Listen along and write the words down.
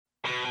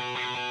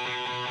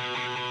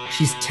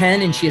She's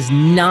 10 and she has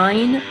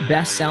 9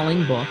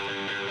 best-selling books.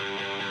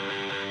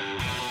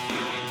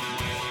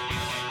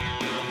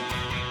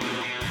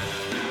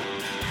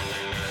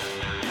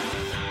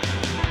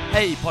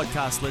 Hey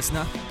podcast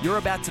listener, you're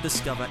about to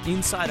discover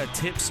insider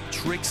tips,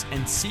 tricks,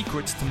 and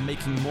secrets to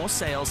making more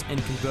sales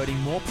and converting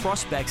more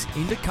prospects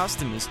into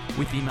customers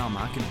with email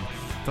marketing.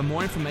 For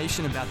more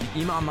information about the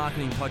Email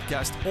Marketing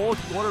Podcast or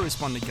the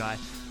Autoresponder Guide,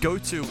 go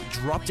to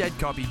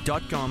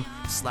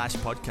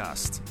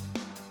dropdeadcopy.com/podcast.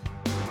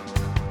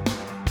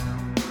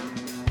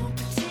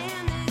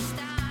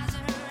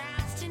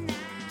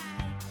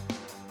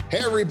 Hey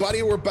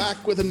everybody, we're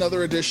back with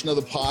another edition of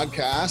the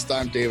podcast.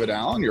 I'm David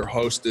Allen, your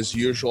host as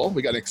usual.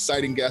 We got an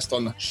exciting guest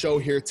on the show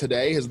here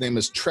today. His name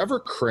is Trevor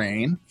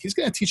Crane. He's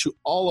going to teach you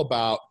all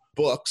about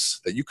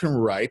books that you can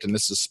write, and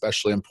this is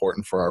especially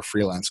important for our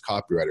freelance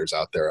copywriters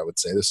out there. I would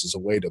say this is a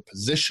way to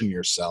position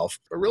yourself,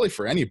 but really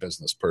for any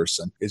business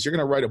person, is you're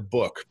going to write a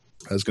book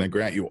that's going to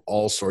grant you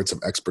all sorts of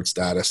expert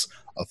status,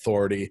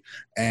 authority,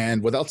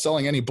 and without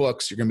selling any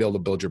books, you're going to be able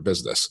to build your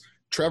business.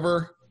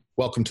 Trevor,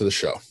 welcome to the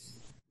show.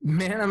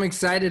 Man, I'm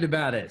excited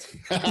about it.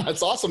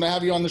 It's awesome to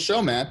have you on the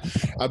show, man.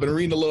 I've been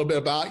reading a little bit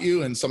about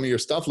you and some of your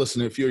stuff,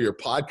 listening to a few of your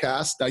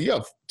podcasts. Now, you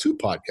have 2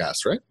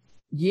 podcasts, right?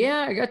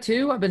 Yeah, I got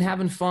 2. I've been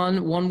having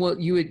fun. One,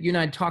 you and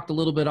I talked a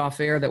little bit off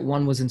air that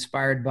one was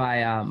inspired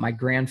by my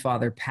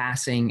grandfather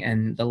passing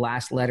and the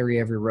last letter he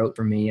ever wrote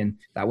for me. And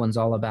that one's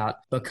all about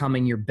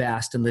becoming your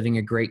best and living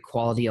a great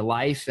quality of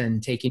life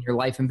and taking your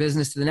life and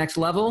business to the next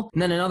level.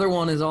 And then another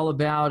one is all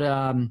about,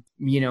 a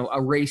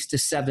race to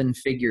 7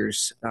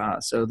 figures.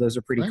 So those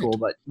are pretty cool.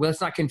 But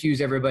let's not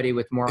confuse everybody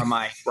with more of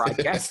my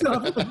broadcast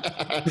stuff.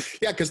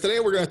 Yeah, because today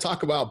we're going to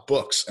talk about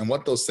books and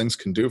what those things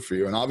can do for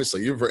you. And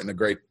obviously, you've written a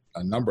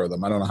number of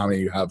them. I don't know how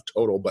many you have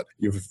total, but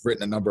you've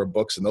written a number of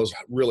books, and those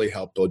really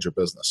help build your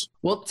business.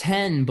 Well,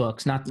 10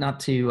 books, not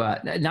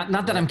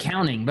that I'm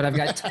counting, but I've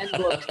got 10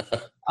 books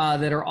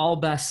that are all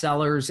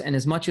bestsellers. And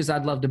as much as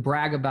I'd love to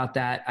brag about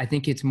that, I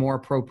think it's more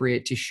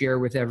appropriate to share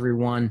with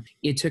everyone.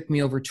 It took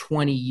me over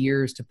 20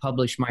 years to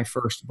publish my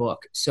first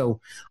book.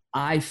 So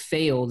I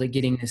failed at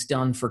getting this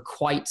done for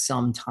quite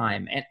some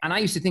time. And I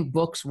used to think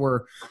books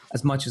were,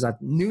 as much as I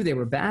knew they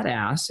were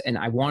badass, and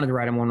I wanted to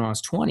write them when I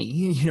was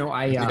 20,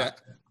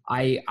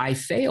 I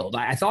failed.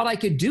 I thought I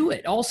could do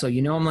it also.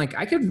 I'm like,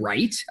 I can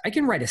write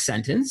a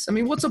sentence. I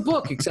mean, what's a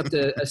book except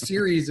a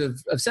series of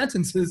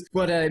sentences?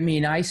 But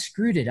I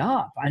screwed it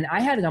up. And I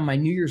had it on my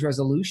New Year's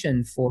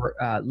resolution for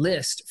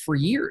list for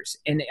years.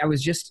 And I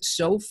was just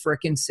so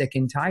freaking sick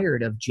and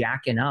tired of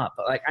jacking up.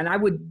 And I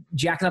would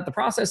jacking up the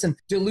process and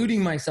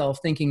deluding myself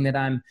thinking that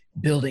I'm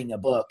building a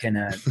book and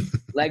a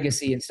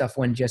legacy and stuff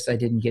when just I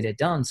didn't get it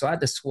done. So I had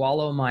to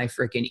swallow my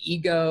freaking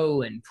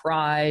ego and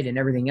pride and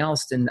everything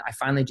else. And I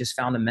finally just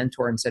found a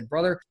mentor and said,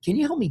 brother, can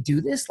you help me do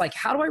this? Like,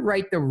 how do I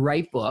write the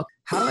right book?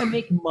 How do I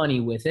make money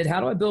with it? How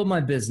do I build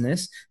my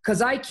business?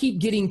 Because I keep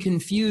getting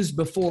confused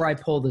before I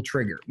pull the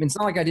trigger. I mean, it's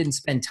not like I didn't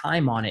spend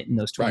time on it in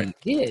those 20 years. I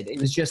did.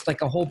 It was just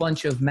like a whole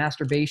bunch of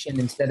masturbation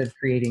instead of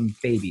creating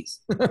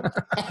babies.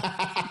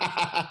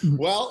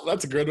 Well,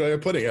 that's a good way of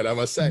putting it, I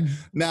must say.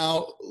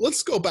 Now,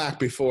 let's go back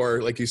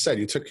before, like you said,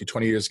 you took you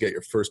 20 years to get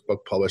your first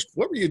book published.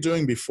 What were you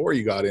doing before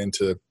you got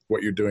into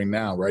what you're doing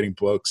now, writing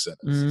books and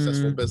a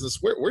successful business?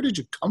 Where did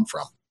you come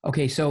from?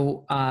 Okay,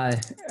 so, I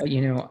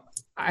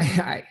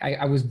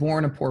was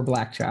born a poor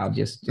black child.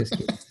 Just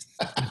kidding.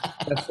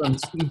 That's from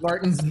Steve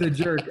Martin's The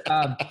Jerk.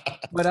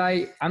 But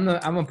I'm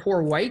a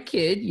poor white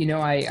kid.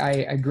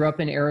 I grew up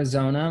in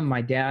Arizona.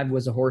 My dad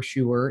was a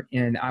horseshoer,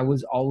 and I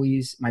was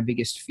always, my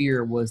biggest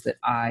fear was that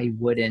I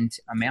wouldn't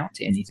amount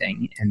to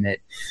anything, and that,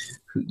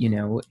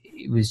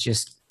 it was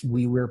just,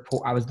 we were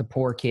poor. I was the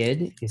poor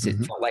kid. Is it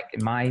like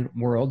in my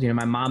world?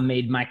 My mom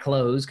made my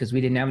clothes because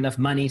we didn't have enough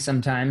money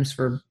sometimes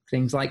for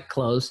things like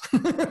clothes.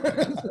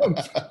 So,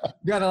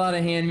 got a lot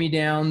of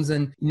hand-me-downs,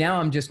 and now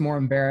I'm just more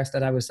embarrassed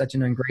that I was such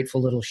an ungrateful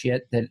little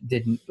shit that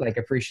didn't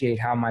appreciate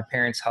how my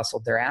parents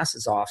hustled their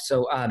asses off.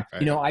 So,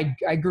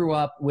 I grew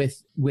up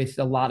with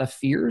a lot of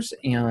fears,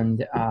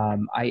 and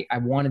I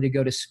wanted to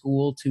go to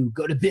school to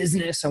go to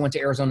business. I went to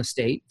Arizona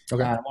State.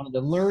 Okay. I wanted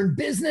to learn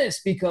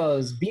business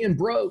because being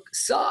broke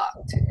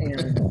sucked,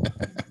 and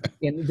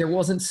there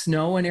wasn't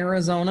snow in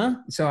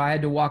Arizona, so I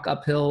had to walk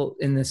uphill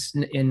in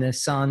the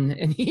sun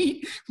and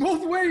heat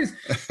both ways.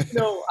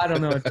 I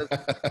don't know. It's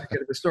a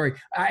bit of a story.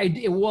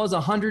 It was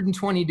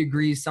 120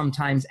 degrees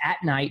sometimes at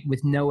night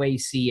with no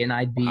AC, and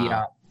I'd be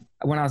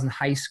when I was in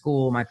high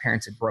school, my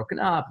parents had broken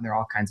up, and there were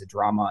all kinds of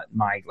drama in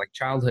my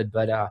childhood.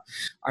 But I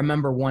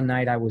remember one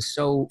night I was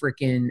so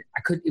freaking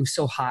it was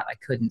so hot I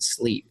couldn't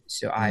sleep,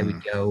 so I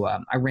would go.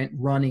 I went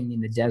running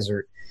in the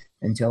desert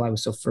until I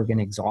was so friggin'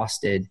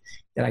 exhausted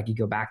that I could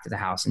go back to the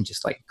house and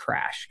just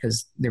crash,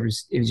 because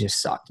it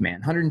just sucked, man.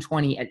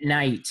 120 at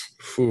night,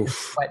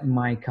 sweating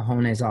my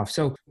cojones off.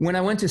 So when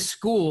I went to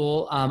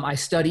school, I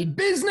studied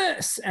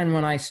business, and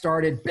when I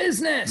started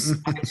business,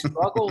 I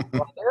struggled,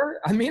 brother.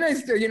 I mean, I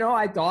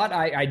thought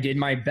I did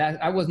my best.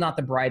 I was not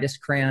the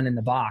brightest crayon in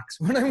the box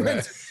when I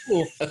went to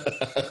school,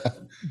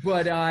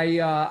 but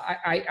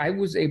I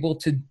was able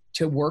to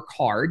to work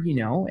hard,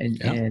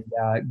 and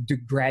to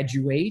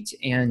graduate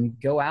and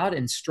go out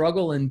and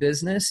struggle in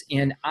business.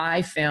 And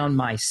I found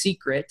my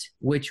secret,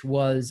 which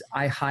was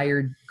I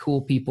hired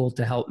cool people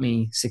to help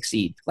me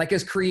succeed. Like,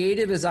 as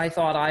creative as I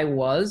thought I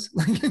was,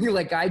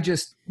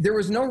 there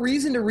was no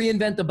reason to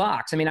reinvent the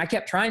box. I mean, I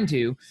kept trying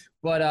to,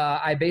 but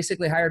I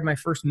basically hired my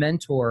first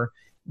mentor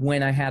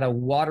when I had a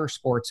water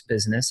sports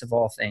business, of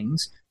all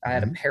things. I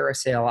had a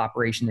parasail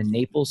operation in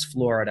Naples,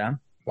 Florida.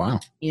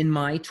 Wow. In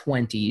my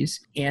 20s,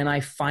 and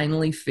I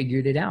finally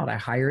figured it out. I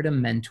hired a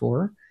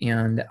mentor,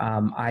 and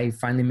I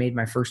finally made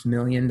my first $1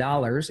 million.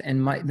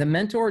 And the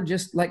mentor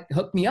just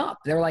hooked me up.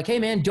 They're like, "Hey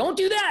man, don't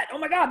do that. Oh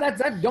my God,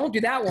 don't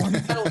do that one.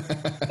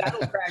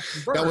 That'll crash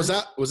and burn." Was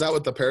that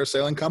with the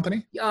parasailing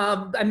company?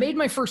 I made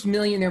my first $1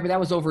 million there, but that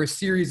was over a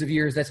series of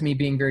years. That's me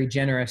being very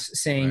generous,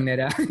 saying that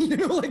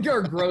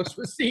our gross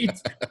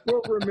receipts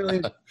were over $1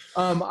 million.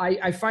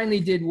 I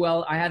finally did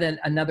well. I had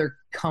another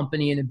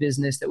company in a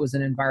business that was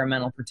an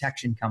environmental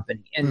protection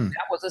company. And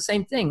that was the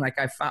same thing. Like,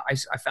 I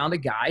found a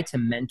guy to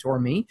mentor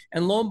me,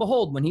 and lo and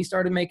behold, when he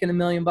started making $1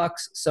 million,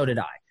 so did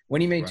I. When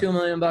he made $2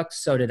 million,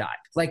 so did I.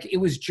 Like, it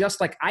was just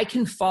like, I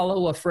can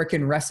follow a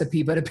frickin'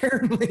 recipe, but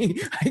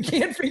apparently I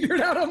can't figure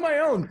it out on my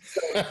own.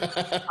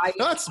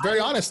 That's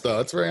very honest, though.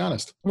 That's very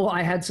honest. Well,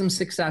 I had some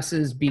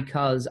successes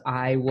because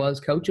I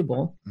was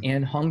coachable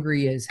and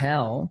hungry as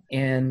hell.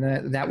 And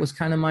that was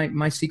kind of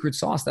my secret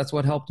sauce. That's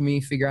what helped me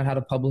figure out how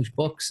to publish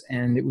books.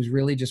 And it was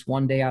really just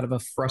one day, out of a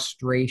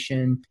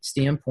frustration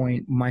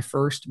standpoint. My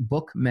first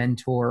book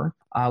mentor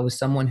was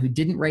someone who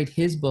didn't write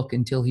his book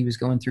until he was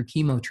going through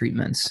chemo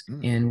treatments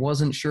and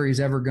wasn't sure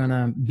he's ever going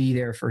to be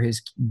there for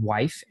his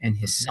wife and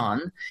his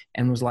son,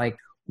 and was like,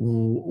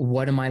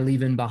 what am I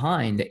leaving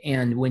behind?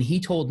 And when he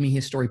told me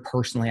his story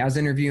personally, I was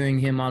interviewing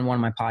him on one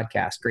of my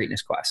podcasts,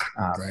 Greatness Quest.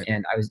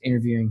 And I was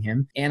interviewing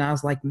him, and I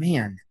was like,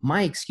 man,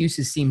 my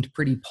excuses seemed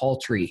pretty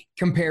paltry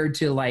compared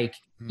to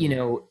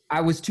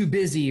I was too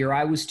busy, or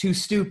I was too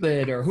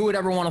stupid, or who would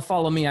ever want to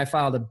follow me? I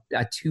filed a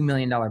 $2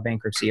 million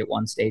bankruptcy at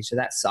one stage, so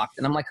that sucked.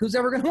 And I'm like, who's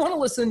ever going to want to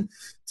listen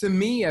to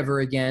me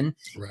ever again?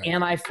 Right.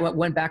 And I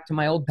went back to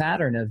my old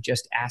pattern of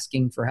just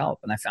asking for help.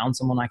 And I found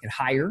someone I could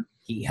hire.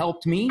 He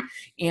helped me,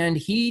 and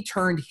he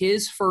turned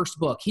his first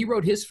book. He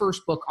wrote his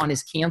first book on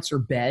his cancer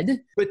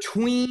bed.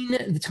 Between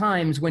the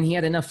times when he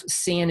had enough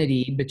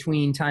sanity,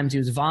 between times he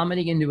was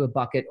vomiting into a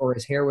bucket or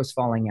his hair was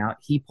falling out,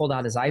 he pulled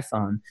out his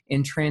iPhone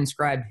and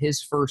transcribed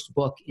his first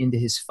book into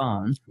his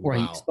phone, or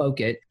he spoke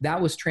it.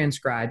 That was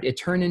transcribed. It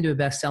turned into a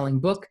best-selling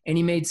book, and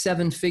he made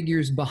 7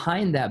 figures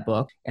behind that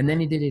book. And then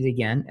he did it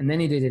again, and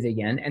then he did it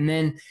again. And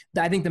then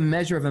I think the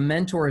measure of a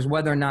mentor is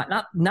whether or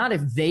not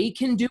if they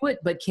can do it,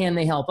 but can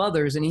they help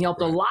others? And he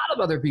helped a lot of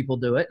other people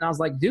do it. And I was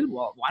like, dude,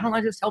 well, why don't I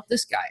just help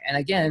this guy? And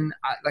again,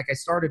 I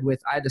started with,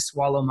 I had to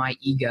swallow my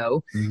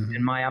ego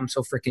and my I'm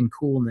so freaking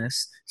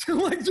coolness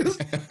to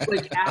just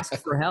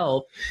ask for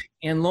help.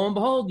 And lo and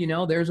behold,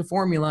 there's a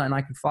formula, and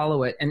I could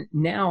follow it. And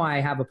now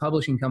I have a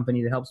publishing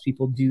company that helps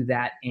people do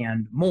that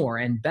and more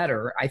and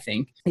better, I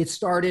think. It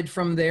started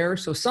from there.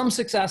 So some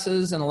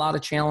successes and a lot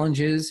of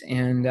challenges.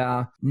 And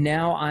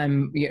now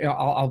I'm,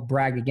 I'll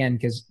brag again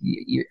because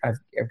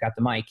I've got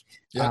the mic.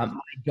 Yeah.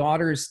 My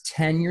daughter's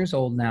 10 years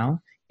old now,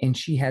 and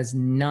she has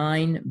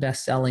 9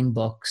 best-selling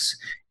books.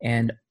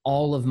 And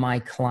all of my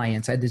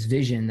clients, I had this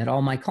vision that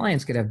all my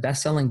clients could have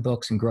best-selling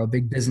books and grow a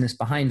big business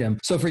behind them.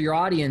 So for your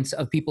audience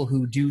of people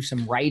who do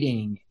some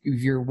writing,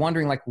 if you're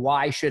wondering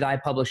why should I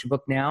publish a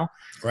book now?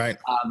 Right.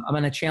 I'm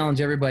going to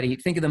challenge everybody.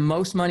 Think of the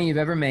most money you've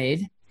ever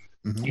made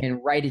and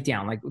write it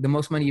down. The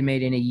most money you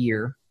made in a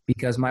year.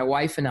 Because my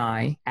wife and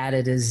I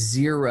added a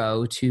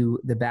 0 to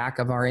the back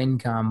of our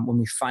income when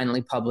we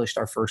finally published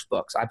our first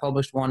books. I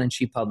published one and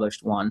she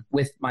published one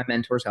with my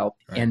mentor's help.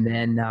 Right. And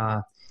then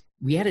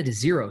we added a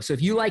 0. So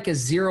if you like a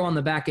 0 on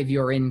the back of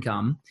your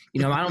income, I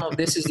don't know if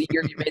this is the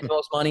year you made the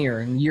most money or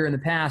a year in the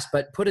past,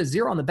 but put a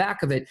 0 on the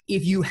back of it.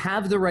 If you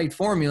have the right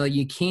formula,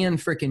 you can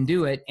freaking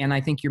do it. And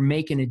I think you're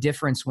making a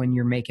difference when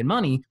you're making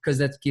money, because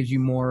that gives you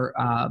more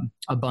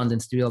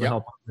abundance to be able to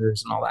help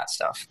others and all that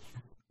stuff.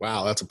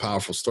 Wow, that's a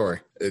powerful story.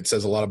 It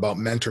says a lot about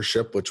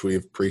mentorship, which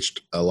we've preached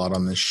a lot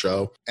on this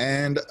show,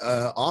 and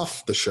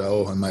off the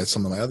show and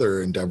some of my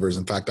other endeavors.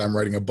 In fact, I'm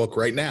writing a book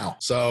right now.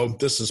 So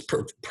this is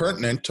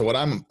pertinent to what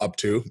I'm up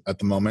to at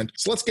the moment.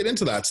 So let's get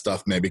into that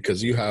stuff maybe,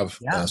 because you have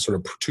sort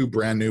of 2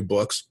 brand new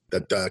books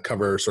that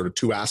cover sort of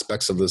 2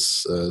 aspects of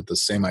this the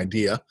same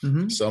idea.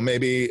 So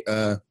maybe,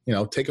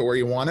 take it where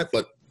you want it,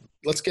 but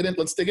let's dig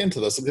into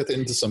this. Let's get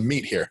into some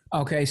meat here.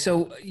 Okay.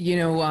 So,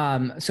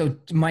 so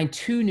my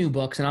 2 new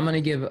books, and I'm going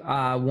to give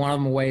one of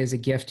them away as a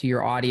gift to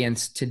your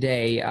audience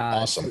today.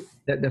 Awesome.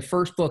 The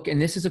first book,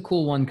 and this is a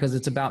cool one because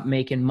it's about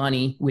making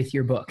money with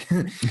your book.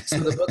 So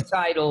the book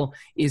title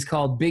is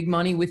called Big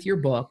Money with Your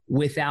Book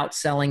Without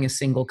Selling a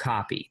Single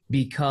Copy.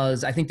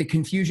 Because I think the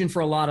confusion for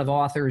a lot of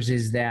authors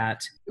is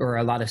that, or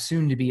a lot of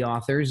soon-to-be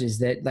authors, is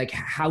that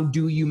how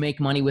do you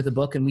make money with a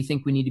book? And we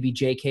think we need to be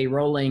J.K.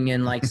 Rowling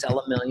and sell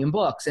 1 million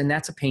books. And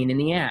that's a pain in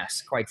the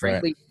ass, quite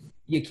frankly. Right.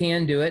 you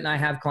can do it. And I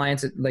have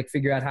clients that like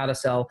figure out how to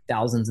sell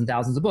thousands and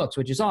thousands of books,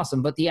 which is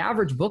awesome. But the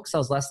average book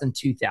sells less than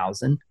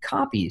 2,000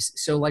 copies.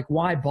 So like,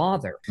 why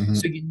bother?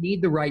 So you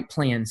need the right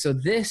plan. So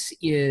this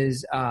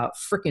is a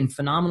freaking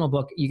phenomenal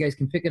book. You guys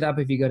can pick it up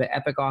if you go to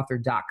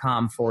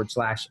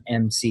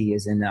epicauthor.com/MC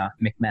as in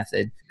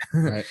McMethod.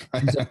 Right.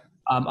 So,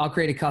 I'll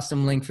create a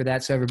custom link for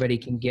that so everybody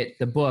can get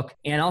the book.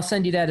 And I'll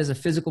send you that as a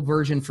physical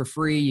version for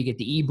free. You get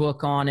the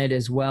ebook on it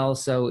as well.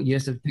 So you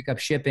just have to pick up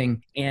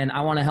shipping. And I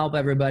want to help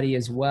everybody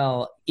as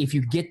well. If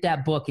you get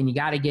that book and you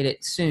got to get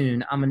it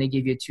soon, I'm going to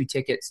give you 2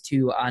 tickets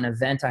to an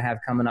event I have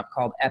coming up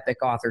called Epic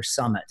Author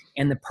Summit.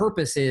 And the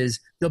purpose is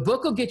the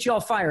book will get you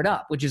all fired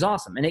up, which is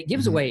awesome. And it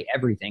gives away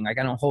everything. Like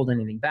I don't hold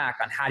anything back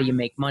on how do you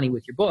make money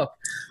with your book.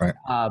 Right.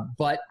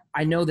 But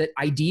I know that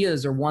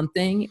ideas are one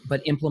thing,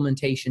 but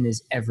implementation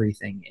is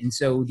everything. And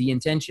so the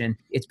intention,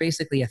 it's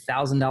basically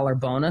 $1,000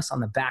 bonus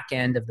on the back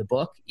end of the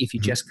book if you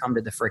just come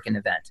to the freaking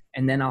event.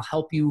 And then I'll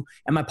help you,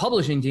 and my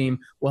publishing team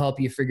will help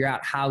you figure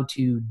out how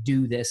to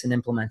do this and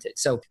implement it.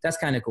 So that's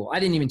kind of cool. I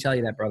didn't even tell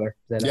you that, brother.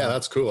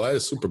 That's cool. That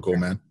is super cool,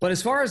 man. But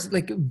as far as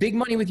like big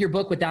money with your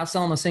book without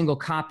selling a single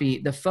copy,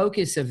 the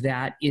focus of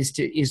that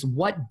is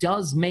what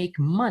does make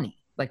money?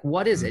 Like,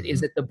 what is it?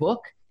 Is it the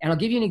book? And I'll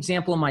give you an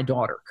example of my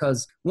daughter,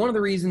 because one of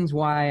the reasons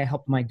why I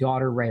helped my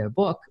daughter write a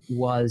book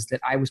was that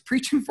I was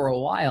preaching for a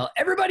while,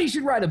 everybody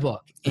should write a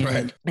book.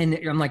 And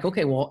I'm like,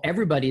 okay, well,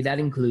 everybody, that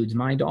includes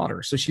my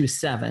daughter. So she was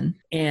 7.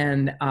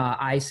 And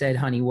I said,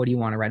 honey, what do you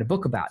want to write a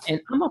book about?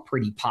 And I'm a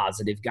pretty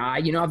positive guy.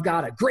 You know, I've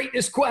got a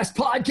Greatness Quest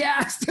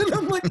podcast. And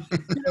I'm like,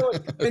 you know,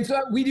 and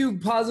so we do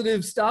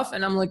positive stuff.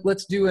 And I'm like,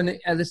 let's do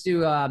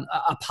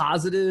a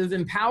positive,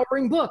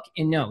 empowering book.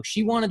 And no,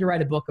 she wanted to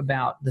write a book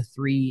about the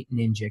 3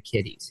 ninja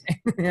kitties.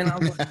 And I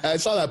was like, I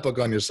saw that book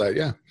on your site.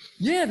 Yeah.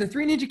 Yeah. The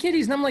 3 ninja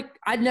kitties. And I'm like,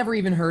 I'd never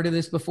even heard of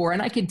this before.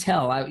 And I could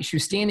tell she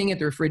was standing at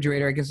the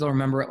refrigerator. I can still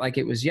remember it like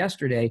it was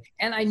yesterday.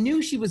 And I knew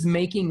she was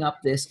making up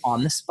this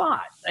on the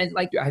spot. And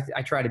like,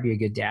 I try to be a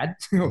good dad.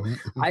 So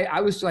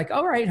I was like,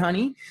 all right,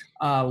 honey,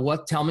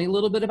 tell me a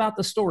little bit about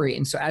the story.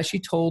 And so as she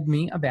told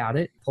me about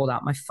it, pulled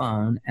out my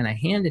phone and I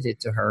handed it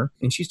to her,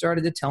 and she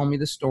started to tell me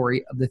the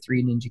story of the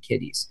 3 ninja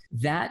kitties.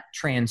 That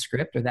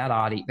transcript or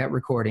that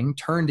recording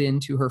turned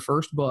into her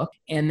first book.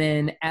 And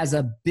then as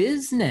a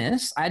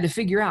business, I had to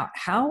figure out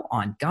how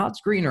on God's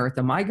green earth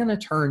am I going to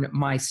turn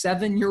my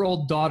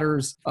 7-year-old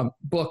daughter's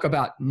book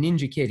about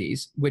ninja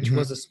kitties, which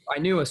was I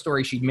knew a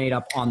story she'd made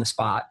up on the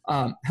spot.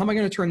 How am I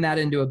going to turn that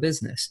into a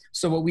business?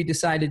 So what we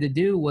decided to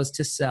do was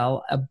to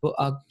sell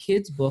a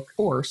kid's book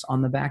course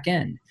on the back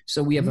end.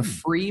 So we have a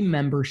free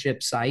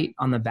membership site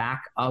on the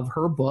back of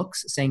her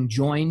books saying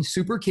join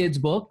Super Kids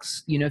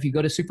Books. You know, if you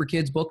go to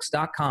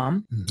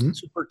superkidsbooks.com,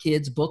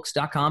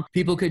 superkidsbooks.com,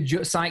 people could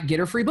get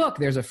a free book.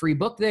 There's a free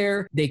book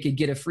there. They could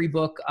get a free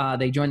book.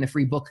 They join the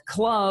free book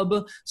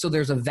club. So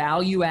there's a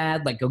value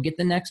add, like go get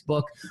the next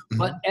book.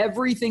 But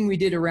everything we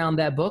did around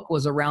that book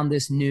was around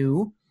this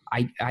new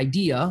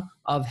idea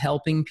of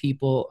helping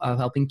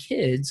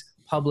kids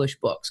publish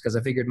books, because I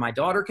figured my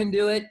daughter can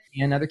do it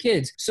and other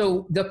kids.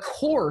 So the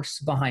course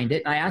behind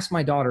it, I asked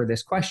my daughter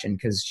this question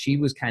because she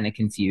was kind of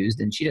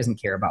confused, and she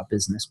doesn't care about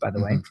business, by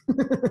the way.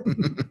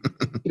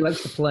 She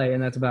likes to play,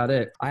 and that's about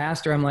it. I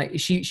asked her, I'm like,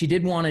 she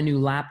did want a new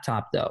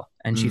laptop though.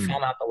 And she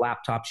found out the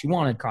laptop she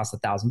wanted cost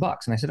 $1,000.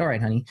 And I said, all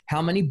right, honey,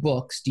 how many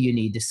books do you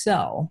need to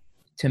sell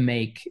to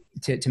make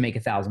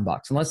 $1,000? And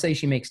let's say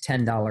she makes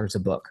 $10 a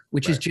book,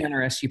 which is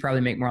generous. You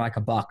probably make more like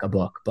 $1 a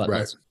book, but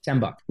that's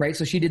 $10, right?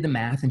 So she did the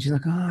math and she's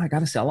like, I got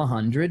to sell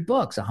 100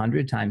 books.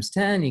 100 times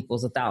 10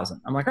 equals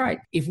 1,000. I'm like, all right,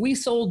 if we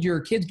sold your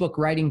kids book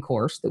writing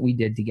course that we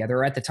did together,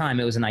 or at the time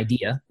it was an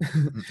idea,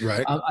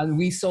 right?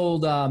 We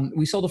sold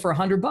it for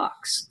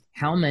 $100.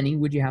 How many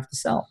would you have to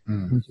sell?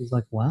 And she's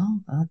like, well,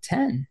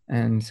 10.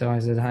 And so I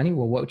said, honey,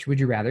 well, what would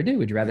you rather do?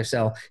 Would you rather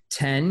sell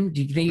 10?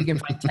 Do you think you can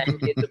find 10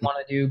 kids that want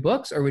to do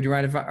books? Or would you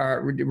write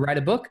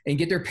a book and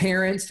get their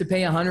parents to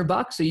pay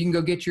 $100 so you can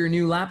go get your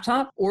new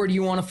laptop? Or do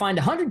you want to find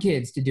 100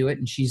 kids to do it?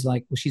 And she's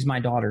like, well, she's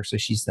my daughter. So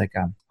she's like,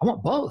 I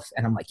want both.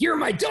 And I'm like, you're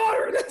my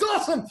daughter. That's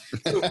awesome.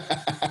 So,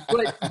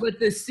 but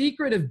the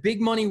secret of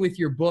big money with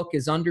your book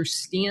is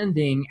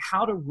understanding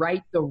how to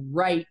write the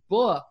right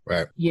book,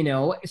 you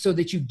know, so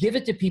that you give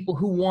it to people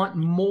who want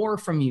more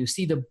from you.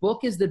 See, the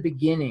book is the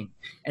beginning.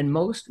 And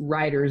most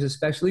writers,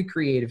 especially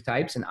creative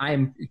types, and I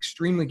am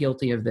extremely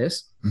guilty of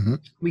this,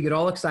 we get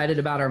all excited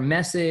about our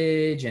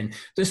message and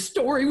the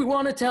story we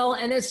want to tell.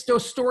 And it's a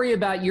story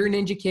about your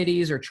ninja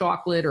kitties or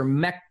chocolate or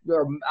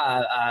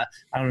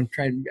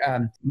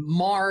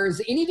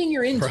Mars, anything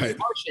you're into,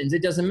 Martians,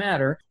 it doesn't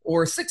matter,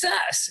 or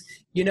success,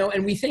 you know,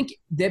 and we think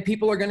that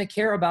people are going to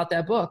care about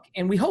that book,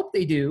 and we hope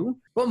they do.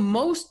 But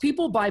most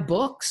people buy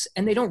books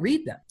and they don't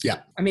read them. Yeah.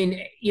 I mean,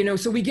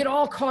 so we get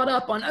all caught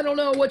up on, I don't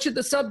know, what should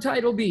the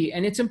subtitle be?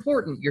 And it's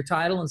important. Your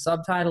title and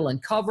subtitle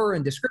and cover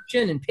and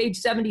description and page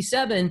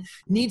 77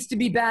 needs to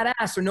be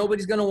badass or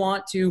nobody's going to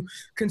want to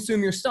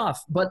consume your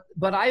stuff. But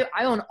I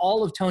own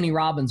all of Tony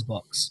Robbins'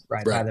 books,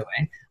 right, by the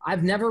way.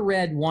 I've never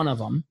read one of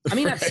them. I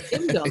mean, I've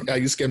skimmed them. Yeah,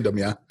 you skimmed them,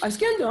 yeah. I've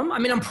skimmed them. I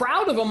mean, I'm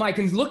proud of them. I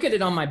can look at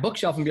it on my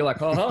bookshelf and be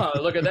like,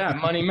 look at that.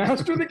 Money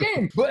master the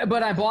game.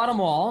 But I bought them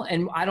all.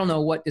 And I don't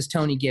know, what does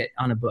Tony get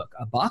on a book?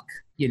 $1?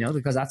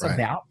 Because that's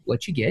about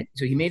what you get.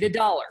 So he made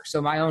 $1.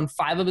 So I own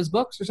 5 of his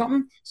books or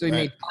something. So he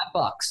made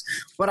 $5.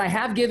 But I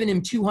have given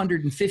him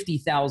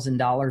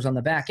 $250,000 on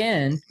the back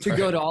end to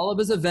go to all of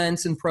his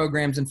events and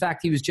programs. In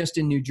fact, he was just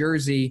in New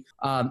Jersey,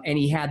 and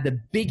he had the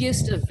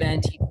biggest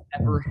event he's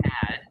ever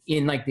had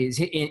in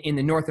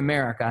the North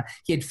America.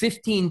 He had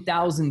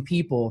 15,000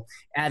 people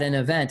at an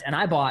event, and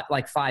I bought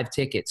 5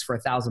 tickets for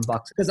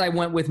 $1,000 because I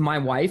went with my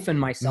wife and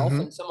myself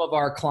and some of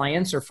our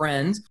clients or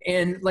friends,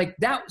 and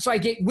that. So I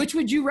get, which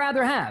would you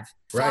rather have?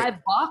 $5?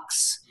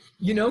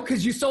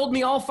 Because you sold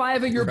me all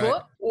 5 of your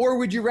book, or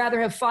would you rather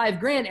have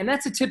 $5,000? And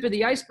that's the tip of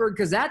the iceberg,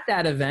 because at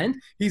that event,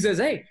 he says,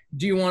 "Hey,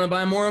 do you want to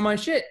buy more of my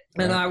shit?"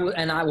 And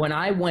I when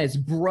I was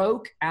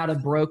broke out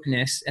of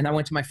brokenness, and I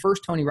went to my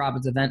first Tony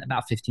Robbins event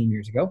about 15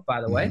 years ago,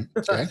 by the way.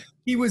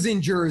 He was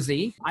in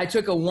Jersey. I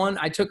took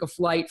a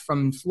flight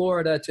from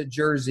Florida to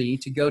Jersey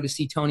to go to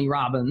see Tony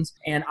Robbins,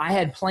 and I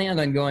had planned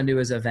on going to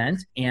his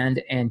event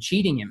and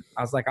cheating him.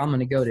 I was like, I'm going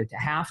to go to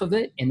half of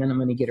it, and then I'm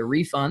going to get a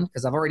refund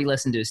because I've already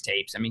listened to his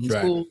tapes. I mean, he's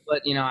cool,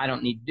 but I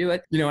don't need to do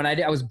it. And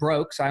I was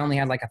broke, so I only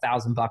had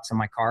 $1,000 on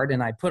my card,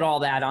 and I put all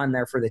that on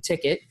there for the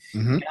ticket.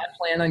 And I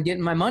planned on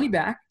getting my money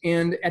back.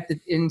 And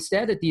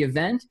instead at the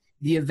event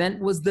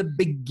was the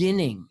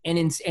beginning, and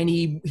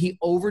he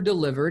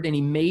over-delivered, and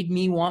he made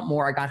me want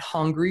more. I got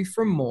hungry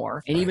for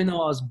more, and even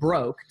though I was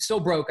so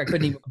broke I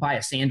couldn't even buy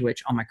a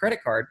sandwich on my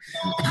credit card,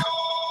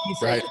 he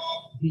said,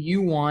 "Do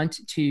you want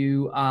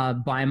to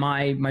buy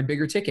my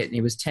bigger ticket?" And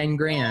it was $10,000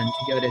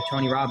 to go to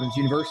Tony Robbins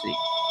University.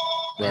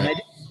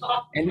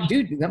 And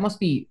dude, that must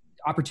be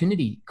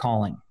opportunity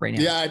calling right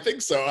now. Yeah, I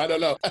think so. I don't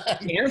know.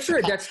 Answer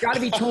it. That's got to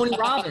be Tony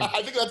Robbins.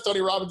 I think that's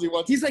Tony Robbins.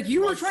 He's like,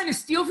 "You were trying to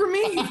steal from me,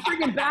 you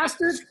freaking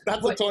bastard."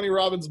 That's the Tony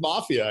Robbins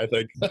mafia, I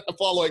think.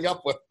 Following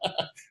up with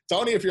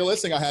Tony, if you're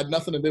listening, I had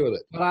nothing to do with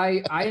it. But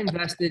I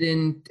invested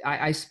in.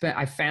 I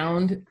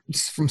found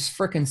from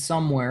frickin'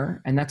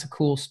 somewhere, and that's a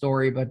cool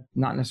story, but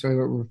not necessarily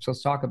what we're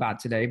supposed to talk about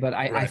today. But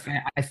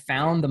I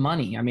found the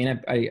money. I mean,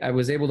 I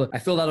was able to. I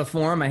filled out a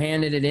form. I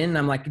handed it in. And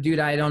I'm like, "Dude,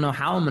 I don't know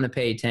how I'm going to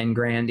pay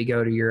 $10,000 to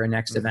go to your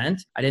next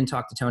event." I didn't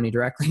talk to Tony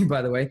directly,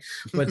 by the way,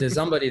 but there's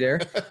somebody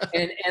there.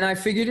 And I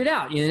figured it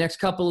out. The next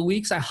couple of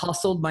weeks, I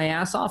hustled my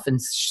ass off,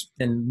 and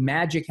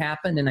magic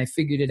happened, and I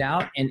figured it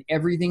out, and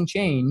everything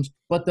changed.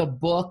 But the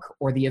book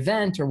or the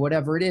event or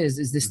whatever it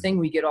is this thing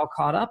we get all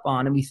caught up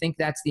on, and we think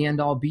that's the end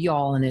all be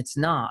all, and it's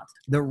not.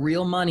 The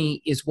real money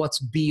is what's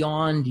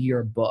beyond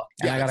your book.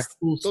 And I got a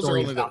cool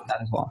story about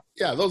that as well.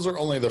 Yeah, those are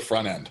only the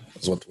front end,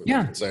 is what we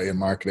would say in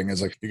marketing.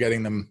 Is you're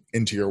getting them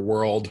into your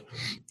world,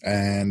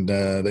 and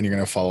then you're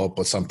going to follow up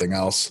with something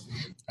else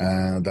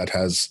that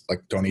has,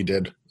 like Tony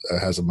did,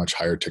 has a much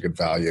higher ticket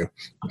value.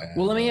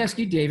 Well, let me ask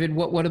you, David,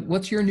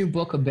 what's your new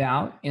book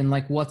about, and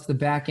what's the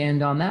back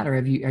end on that, or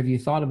have you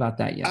thought about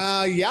that yet?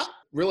 Yeah,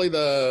 really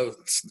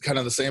kind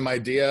of the same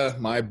idea.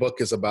 My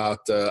book is about,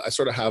 I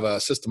sort of have a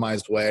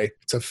systemized way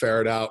to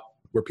ferret out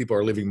where people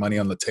are leaving money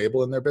on the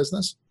table in their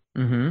business.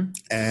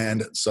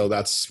 And so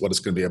that's what it's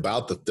going to be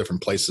about, the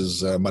different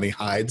places money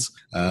hides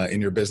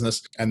in your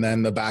business. And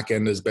then the back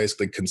end is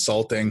basically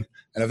consulting,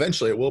 and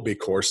eventually it will be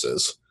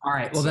courses. All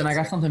right. Well, then I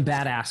got something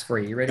badass for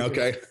you. You ready?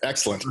 Okay.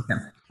 Excellent.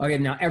 Okay.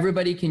 Now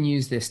everybody can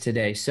use this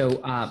today. So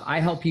I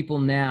help people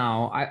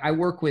now. I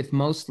work with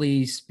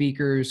mostly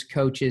speakers,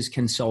 coaches,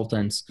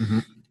 consultants.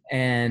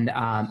 And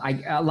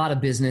a lot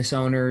of business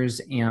owners,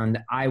 and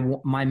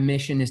my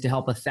mission is to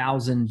help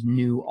 1,000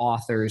 new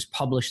authors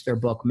publish their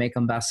book, make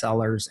them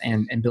bestsellers,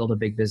 and build a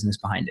big business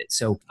behind it.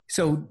 So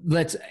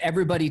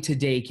everybody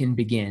today can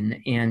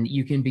begin, and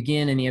you can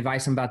begin. And the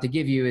advice I'm about to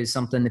give you is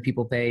something that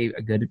people pay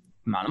a good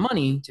amount of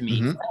money to me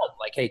for help.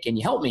 Like, "Hey, can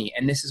you help me?"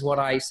 And this is what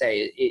I say: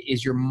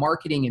 is your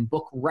marketing and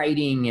book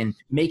writing and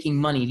making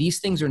money. These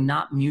things are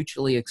not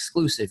mutually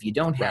exclusive. You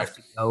don't have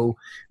to go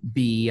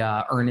be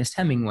Ernest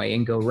Hemingway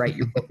and go write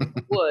your book in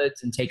the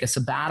woods and take a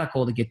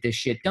sabbatical to get this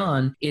shit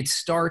done. It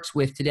starts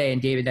with today.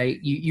 And David,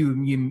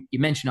 you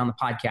mentioned on the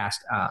podcast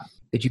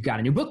that you've got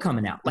a new book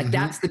coming out.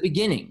 That's the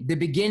beginning. The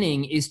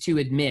beginning is to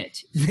admit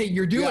that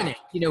you're doing it.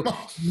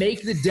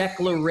 Make the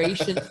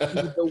declaration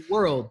to the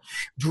world.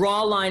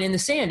 Draw a line in the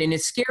sand. And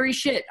it's scary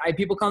shit.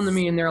 People come to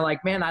me and they're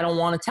like, "Man, I don't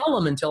want to tell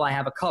them until I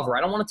have a cover.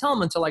 I don't want to tell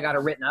them until I got it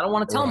written. I don't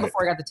want to tell them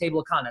before I got the table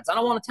of contents. I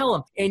don't want to tell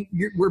them." And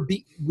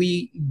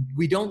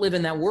we don't live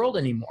in that world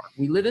anymore.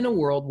 We live in a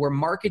world where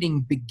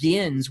marketing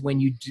begins when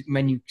you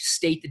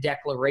state the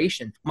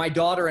declaration. My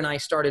daughter and I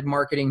started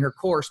marketing her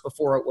course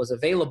before it was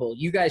available.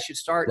 You guys should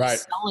start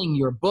selling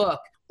your book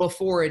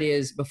before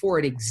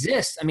it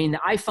exists. I mean,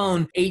 the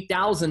iPhone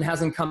 8000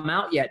 hasn't come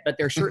out yet, but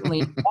they're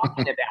certainly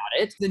talking about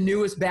it. The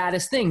newest,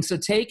 baddest thing. So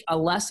take a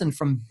lesson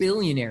from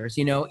billionaires.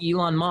 You know,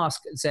 Elon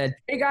Musk said,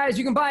 hey guys,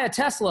 you can buy a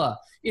Tesla.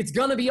 It's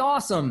going to be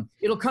awesome.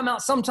 It'll come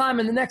out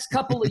sometime in the next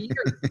couple of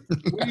years.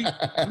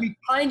 we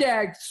kind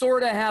of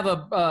sort of have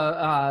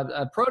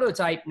a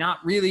prototype, not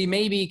really,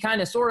 maybe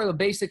kind of sort of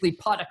basically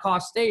put a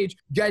cost stage.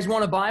 You guys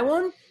want to buy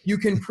one? You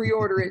can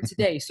pre-order it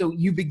today. So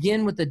you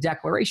begin with the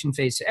declaration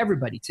phase. So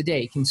everybody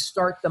today can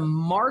start the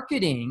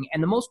marketing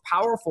and the most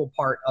powerful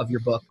part of your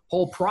book,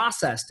 whole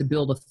process to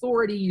build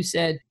authority. You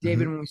said,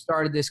 David, when we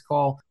started this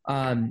call,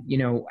 you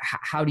know,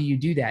 how do you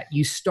do that?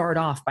 You start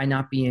off by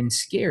not being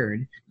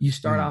scared. You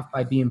start off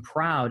by being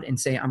proud and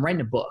say, I'm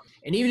writing a book.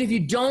 And even if you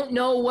don't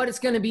know what it's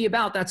going to be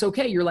about, that's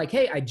okay. You're like,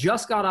 hey, I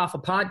just got off a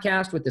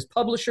podcast with this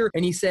publisher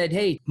and he said,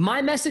 hey,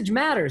 my message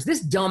matters.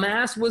 This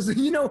dumbass was,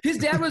 you know, his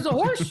dad was a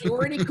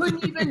horseshoer and he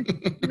couldn't even,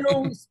 you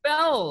know,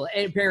 spell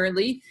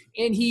apparently.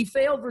 And he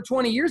failed for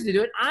 20 years to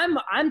do it.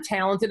 I'm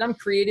talented. I'm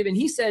creative. And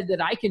he said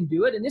that I can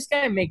do it. And this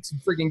guy makes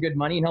freaking good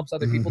money and helps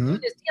other people do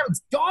this. Damn,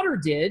 his daughter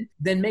did.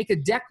 Then make a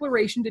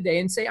declaration today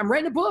and say, I'm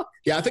writing a book.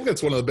 Yeah, I think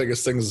that's one of the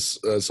biggest things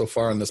so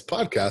far in this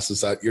podcast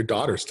is that your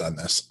daughter's done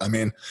this. I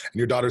mean, and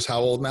your daughter's how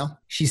old now?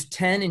 She's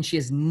 10 and she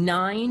has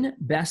 9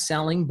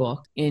 best-selling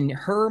books. And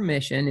her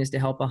mission is to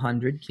help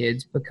 100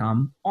 kids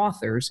become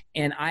authors.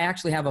 And I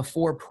actually have a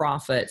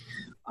for-profit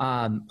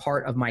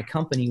part of my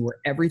company where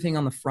everything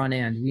on the front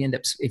end, we end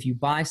up, if you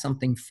buy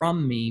something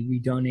from me, we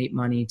donate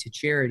money to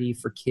charity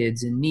for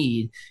kids in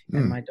need.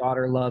 And my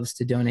daughter loves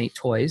to donate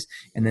toys.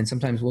 And then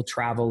sometimes we'll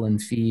travel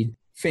and feed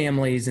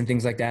families and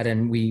things like that.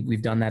 And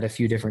we've done that a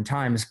few different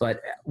times, but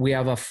we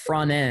have a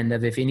front end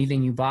of if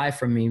anything you buy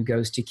from me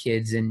goes to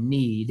kids in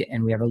need.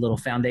 And we have a little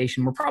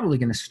foundation. We're probably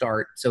going to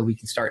start so we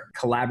can start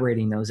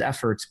collaborating those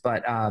efforts.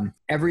 But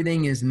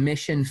everything is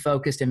mission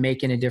focused and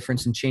making a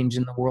difference and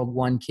changing the world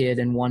one kid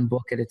and one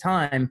book at a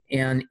time.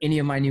 And any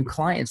of my new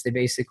clients, they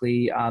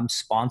basically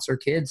sponsor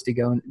kids to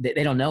go.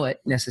 They don't know it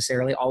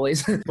necessarily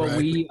always, but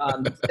we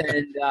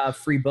send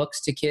free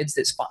books to kids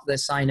that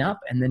sign up,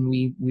 and then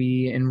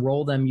we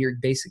enroll them.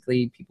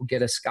 Basically people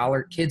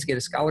kids get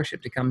a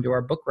scholarship to come to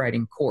our book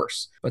writing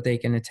course, but they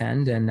can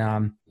attend.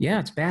 And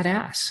yeah, it's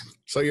badass.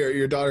 So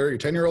your daughter, your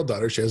 10-year-old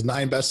daughter, she has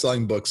 9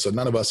 best-selling books. So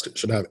none of us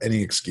should have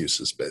any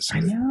excuses,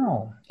 basically. I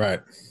know. Right.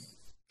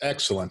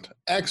 Excellent.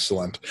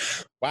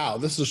 Wow.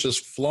 This has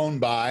just flown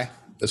by.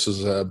 This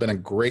has been a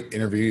great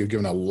interview. You've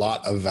given a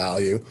lot of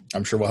value.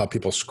 I'm sure we'll have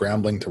people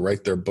scrambling to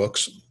write their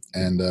books.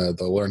 And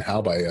they'll learn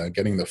how by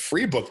getting the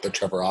free book that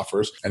Trevor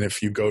offers. And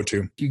if you go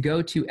to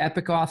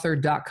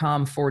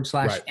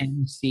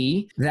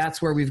epicauthor.com/MC,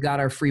 that's where we've got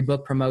our free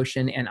book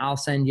promotion. And I'll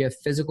send you a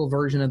physical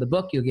version of the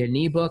book. You'll get an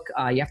ebook.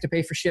 You have to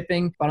pay for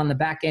shipping, but on the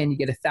back end, you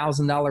get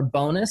 $1,000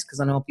 bonus because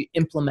I'm going to help you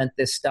implement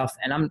this stuff.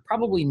 And I'm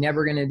probably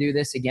never going to do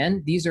this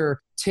again. These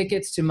are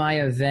tickets to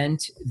my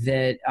event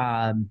that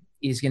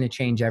is going to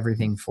change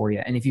everything for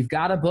you. And if you've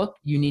got a book,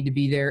 you need to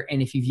be there.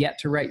 And if you've yet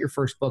to write your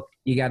first book,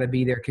 you got to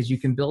be there because you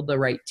can build the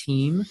right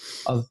team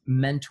of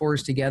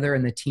mentors together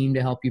and the team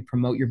to help you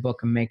promote your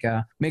book and make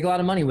a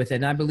lot of money with it.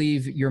 And I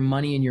believe your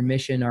money and your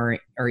mission are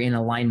in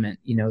alignment.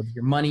 You know,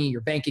 your money,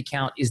 your bank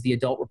account is the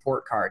adult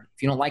report card.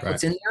 If you don't like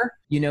what's in there,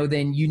 you know,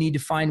 then you need to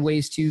find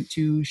ways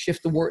to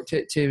shift the work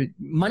to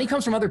money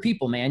comes from other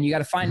people, man. You got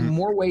to find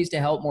more ways to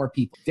help more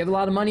people. If you have a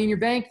lot of money in your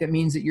bank, that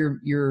means that you're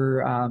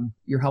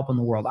helping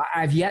the world.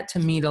 I've yet to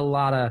meet a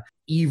lot of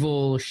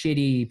evil,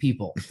 shitty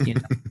people. You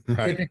know,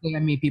 typically I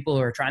meet people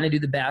who are trying to do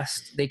the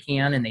best they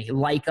can and they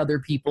like other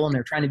people and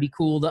they're trying to be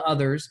cool to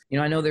others. You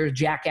know, I know there's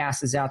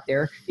jackasses out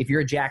there. If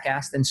you're a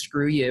jackass, then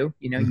screw you.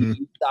 You know,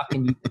 you suck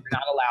and you're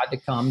not allowed to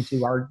come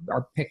to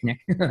our picnic.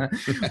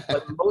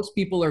 But most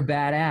people are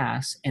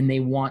badass and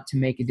they want to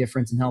make a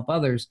difference and help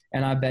others.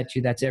 And I bet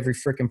you that's every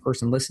freaking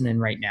person listening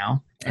right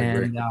now.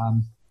 And,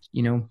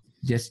 you know,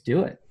 just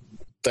do it.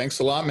 Thanks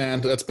a lot,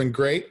 man. That's been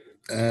great.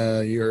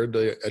 You heard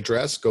the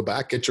address. Go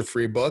back, get your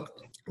free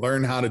book,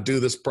 learn how to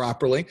do this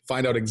properly,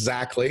 find out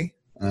exactly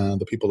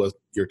the people that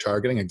you're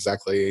targeting,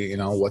 exactly, you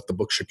know, what the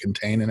book should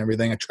contain and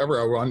everything. And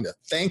Trevor, I want to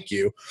thank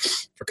you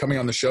for coming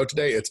on the show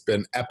today. It's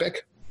been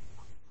epic.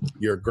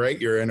 You're great.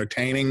 You're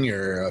entertaining.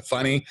 You're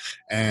funny.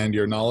 And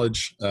your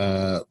knowledge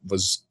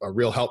was a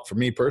real help for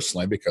me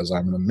personally because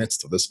I'm in the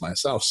midst of this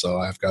myself. So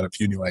I've got a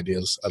few new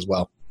ideas as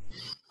well.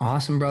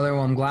 Awesome, brother.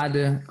 Well, I'm glad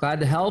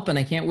to help. And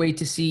I can't wait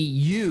to see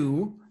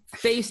you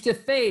face to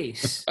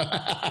face.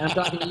 I'm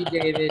talking to you,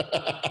 David,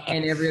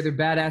 and every other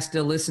badass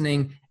still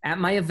listening at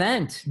my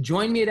event.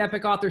 Join me at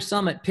Epic Author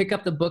Summit. Pick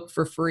up the book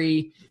for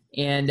free.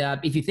 And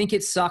if you think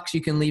it sucks,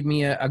 you can leave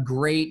me a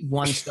great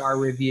 1-star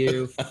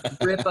review.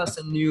 Rip us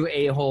a new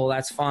a-hole.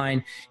 That's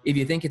fine. If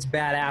you think it's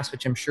badass,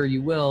 which I'm sure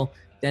you will,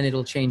 then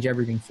it'll change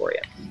everything for you.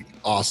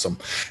 Awesome.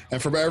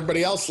 And for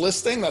everybody else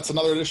listening, that's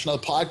another edition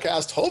of the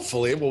podcast.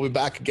 Hopefully, we'll be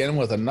back again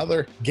with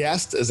another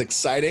guest as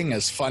exciting,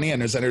 as funny,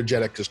 and as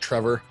energetic as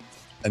Trevor.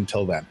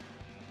 Until then.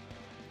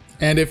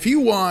 And if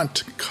you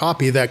want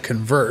copy that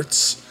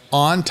converts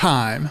on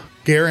time,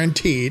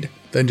 guaranteed,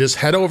 then just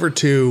head over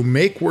to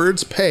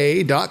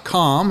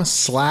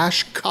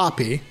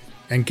makewordspay.com/copy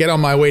and get on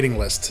my waiting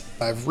list.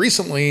 I've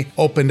recently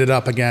opened it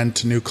up again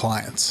to new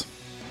clients.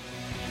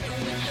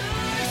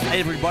 Hey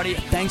everybody,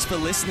 thanks for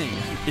listening.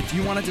 If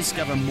you want to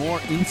discover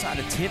more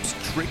insider tips,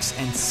 tricks,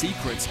 and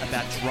secrets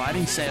about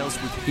driving sales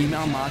with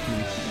email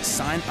marketing,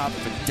 sign up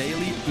for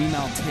daily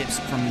email tips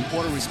from the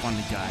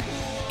autoresponder guy.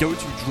 Go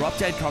to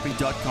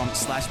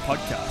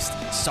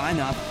dropdeadcopy.com/podcast.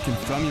 Sign up,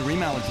 confirm your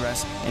email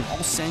address, and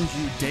I'll send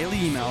you daily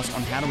emails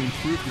on how to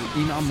improve your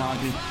email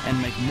marketing and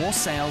make more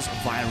sales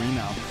via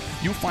email.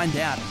 You'll find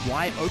out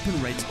why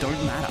open rates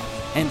don't matter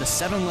and the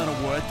 7-letter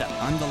word that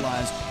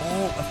underlies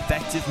all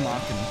effective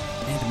marketing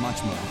and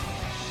much more.